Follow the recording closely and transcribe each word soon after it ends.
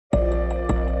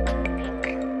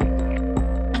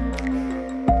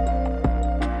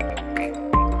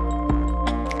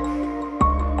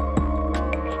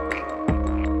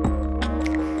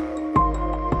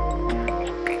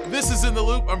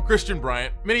Christian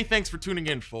Bryant. Many thanks for tuning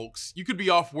in, folks. You could be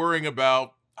off worrying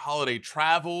about holiday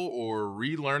travel or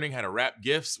relearning how to wrap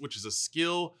gifts, which is a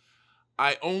skill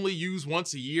I only use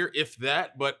once a year, if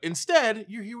that, but instead,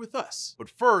 you're here with us. But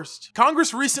first,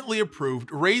 Congress recently approved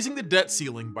raising the debt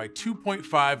ceiling by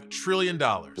 $2.5 trillion.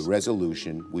 The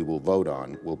resolution we will vote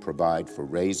on will provide for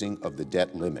raising of the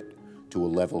debt limit to a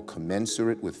level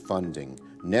commensurate with funding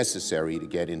necessary to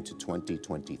get into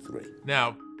 2023.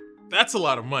 Now, that's a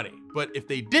lot of money, but if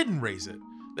they didn't raise it,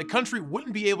 the country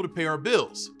wouldn't be able to pay our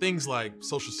bills. Things like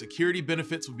Social Security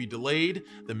benefits would be delayed,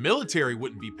 the military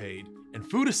wouldn't be paid, and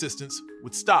food assistance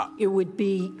would stop. It would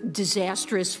be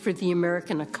disastrous for the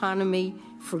American economy,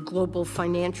 for global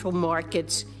financial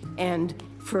markets, and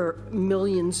for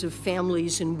millions of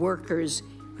families and workers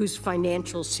whose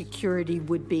financial security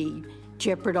would be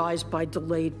jeopardized by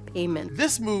delayed payment.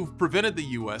 This move prevented the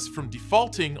U.S. from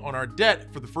defaulting on our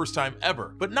debt for the first time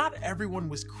ever, but not everyone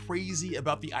was crazy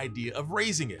about the idea of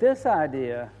raising it. This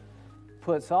idea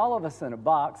puts all of us in a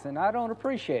box, and I don't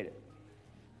appreciate it.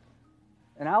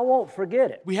 And I won't forget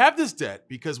it. We have this debt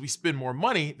because we spend more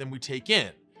money than we take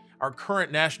in. Our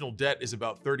current national debt is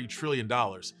about $30 trillion.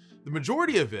 The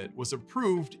majority of it was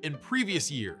approved in previous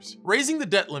years. Raising the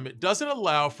debt limit doesn't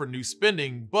allow for new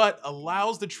spending, but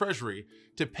allows the Treasury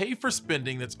to pay for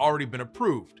spending that's already been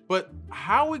approved. But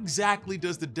how exactly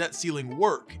does the debt ceiling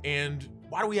work, and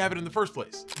why do we have it in the first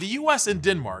place? The US and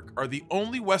Denmark are the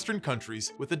only Western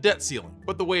countries with a debt ceiling,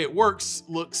 but the way it works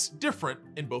looks different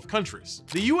in both countries.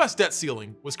 The US debt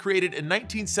ceiling was created in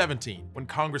 1917 when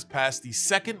Congress passed the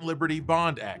Second Liberty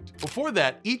Bond Act. Before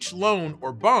that, each loan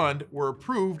or bond were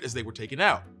approved as they were taken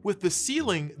out. With the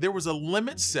ceiling, there was a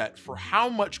limit set for how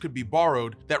much could be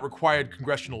borrowed that required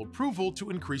congressional approval to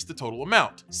increase the total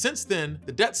amount. Since then,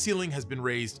 the debt ceiling has been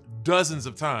raised dozens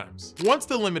of times. Once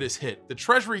the limit is hit, the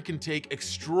Treasury can take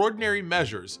extraordinary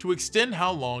measures to extend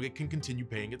how long it can continue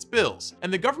paying its bills.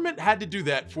 And the government had to do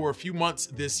that for a few months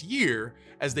this year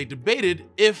as they debated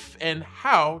if and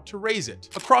how to raise it.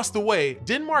 Across the way,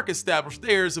 Denmark established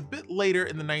theirs a bit later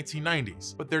in the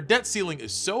 1990s, but their debt ceiling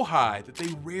is so high that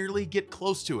they rarely get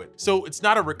close to it. So it's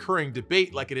not a recurring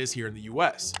debate like it is here in the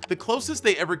US. The closest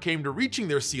they ever came to reaching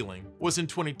their ceiling was in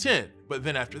 2010, but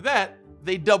then after that,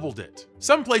 they doubled it.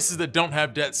 Some places that don't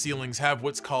have debt ceilings have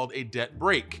what's called a debt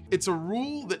break. It's a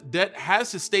rule that debt has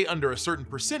to stay under a certain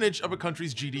percentage of a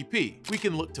country's GDP. We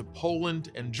can look to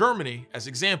Poland and Germany as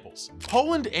examples.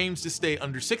 Poland aims to stay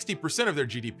under 60% of their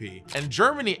GDP, and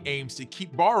Germany aims to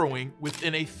keep borrowing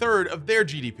within a third of their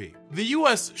GDP. The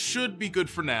US should be good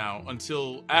for now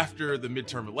until after the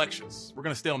midterm elections. We're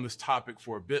gonna stay on this topic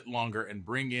for a bit longer and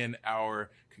bring in our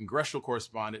Congressional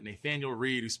correspondent, Nathaniel,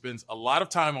 who spends a lot of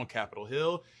time on Capitol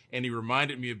Hill, and he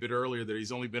reminded me a bit earlier that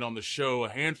he's only been on the show a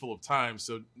handful of times.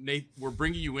 So, Nate, we're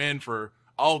bringing you in for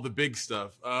all the big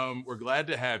stuff. We're glad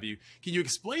to have you. Can you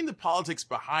explain the politics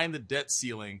behind the debt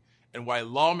ceiling and why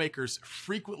lawmakers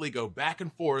frequently go back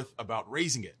and forth about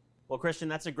raising it? Well, Christian,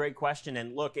 that's a great question.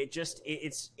 And look,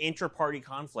 it's inter-party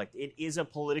conflict. It is a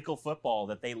political football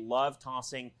that they love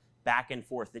tossing back and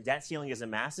forth. The debt ceiling is a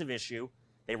massive issue.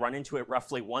 They run into it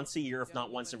roughly once a year, if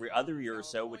not once every other year or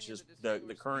so, which is the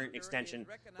current extension.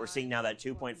 We're seeing now that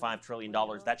 $2.5 trillion.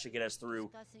 That should get us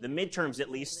through the midterms at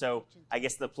least. So I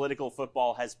guess the political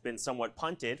football has been somewhat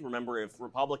punted. Remember, if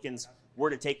Republicans were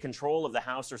to take control of the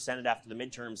House or Senate after the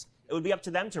midterms, it would be up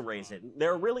to them to raise it.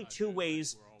 There are really two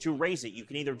ways to raise it. You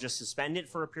can either just suspend it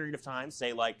for a period of time,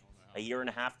 say like a year and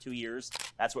a half, 2 years.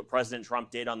 That's what President Trump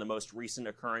did on the most recent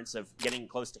occurrence of getting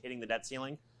close to hitting the debt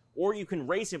ceiling. Or you can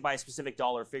raise it by a specific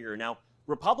dollar figure. Now,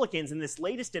 Republicans in this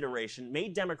latest iteration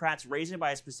made Democrats raise it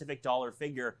by a specific dollar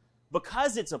figure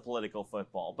because it's a political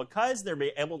football, because they're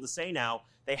able to say now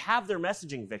they have their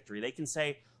messaging victory. They can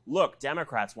say, look,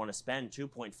 Democrats want to spend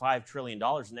 $2.5 trillion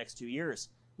in the next 2 years.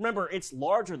 Remember, it's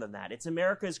larger than that. It's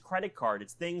America's credit card.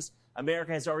 It's things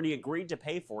America has already agreed to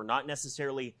pay for, not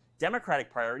necessarily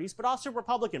Democratic priorities, but also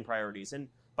Republican priorities and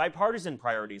bipartisan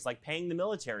priorities like paying the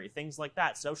military, things like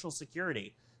that, Social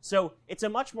Security. So it's a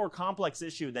much more complex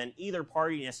issue than either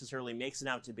party necessarily makes it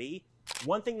out to be.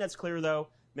 One thing that's clear, though,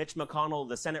 Mitch McConnell,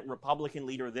 the Senate Republican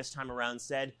leader this time around,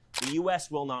 said the U.S.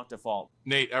 will not default.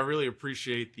 Nate, I really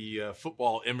appreciate the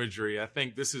football imagery. I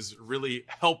think this is really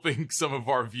helping some of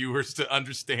our viewers to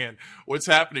understand what's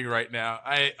happening right now.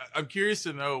 I'm curious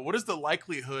to know, what is the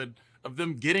likelihood of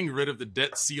them getting rid of the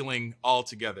debt ceiling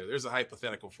altogether? There's a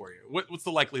hypothetical for you. What's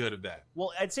the likelihood of that?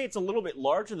 Well, I'd say it's a little bit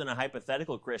larger than a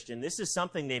hypothetical, Christian. This is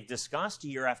something they've discussed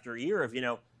year after year of,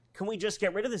 can we just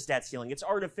get rid of this debt ceiling? It's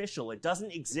artificial. It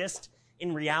doesn't exist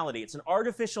in reality. It's an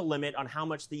artificial limit on how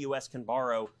much the U.S. can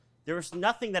borrow. There's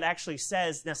nothing that actually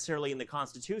says necessarily in the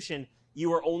Constitution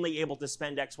you are only able to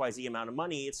spend XYZ amount of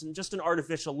money. It's just an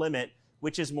artificial limit,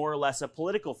 which is more or less a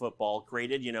political football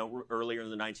created, earlier in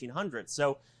the 1900s.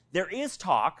 So there is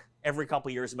talk every couple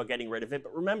of years about getting rid of it.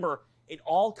 But remember, it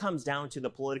all comes down to the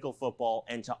political football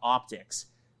and to optics.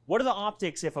 What are the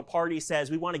optics if a party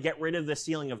says we want to get rid of the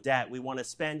ceiling of debt, we want to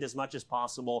spend as much as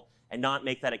possible and not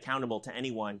make that accountable to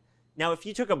anyone? Now, if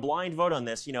you took a blind vote on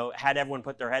this, had everyone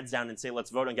put their heads down and say, let's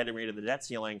vote on getting rid of the debt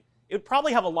ceiling, it would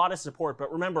probably have a lot of support.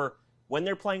 But remember, when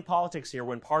they're playing politics here,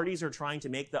 when parties are trying to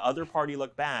make the other party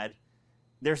look bad,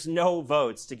 there's no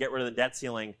votes to get rid of the debt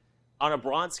ceiling on a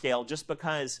broad scale, just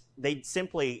because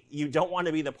you don't want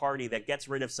to be the party that gets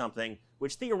rid of something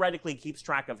which theoretically keeps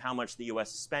track of how much the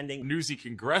U.S. is spending. Newsy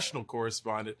Congressional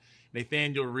Correspondent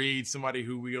Nathaniel Reed, somebody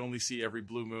who we only see every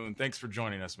blue moon. Thanks for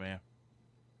joining us, man.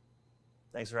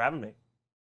 Thanks for having me.